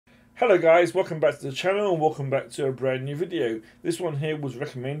Hello guys, welcome back to the channel and welcome back to a brand new video. This one here was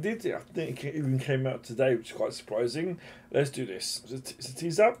recommended. I think it even came out today, which is quite surprising. Let's do this. It's a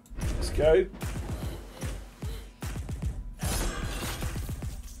tease up. Let's go.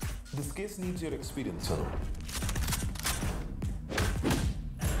 This case needs your experience, sir.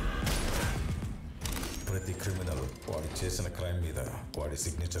 ప్రతి criminal వాడు చేసిన crime మీద వాడి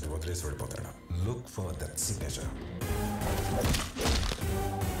signature వదిలేసి వెళ్ళిపోతాడు. Look for that signature.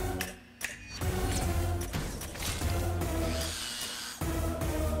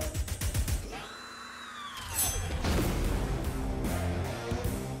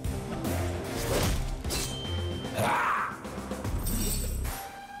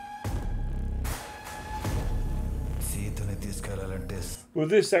 With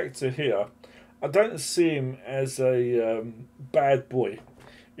this actor here, I don't see him as a bad boy,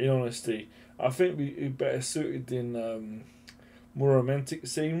 in honesty. I think he'd better suited in more romantic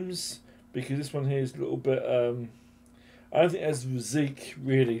scenes, because this one here is a little bit, I don't think it has physique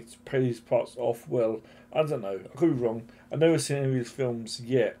really to play these parts off well. I don't know, I could be wrong. I've never seen any of his films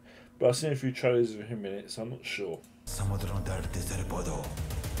yet, but I've seen a few trailers of him in it, so I'm not sure.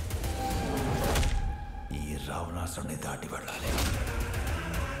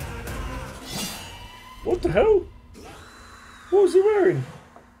 What the hell? What was he wearing?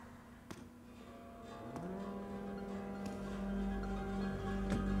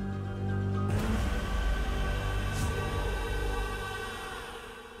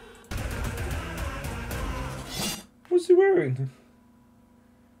 What's he wearing?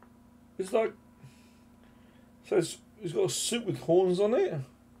 It's like, so he's got a suit with horns on it,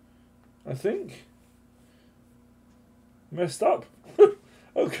 I think. Messed up.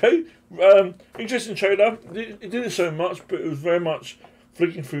 Okay, interesting trailer. It didn't show much, but it was very much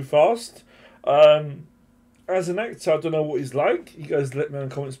flicking through fast. As an actor, I don't know what he's like. You guys let me know in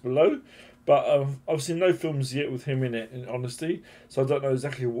the comments below. But I've seen no films yet with him in it, in honesty, so I don't know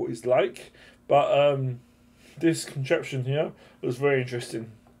exactly what he's like. But this contraption here was very interesting.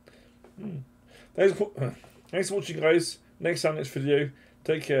 Thanks for watching, guys. Next time, next video.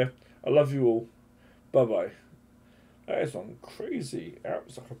 Take care. I love you all. Bye bye. That is one crazy.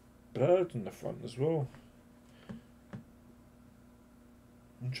 It's like a bird in the front as well.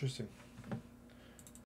 Interesting.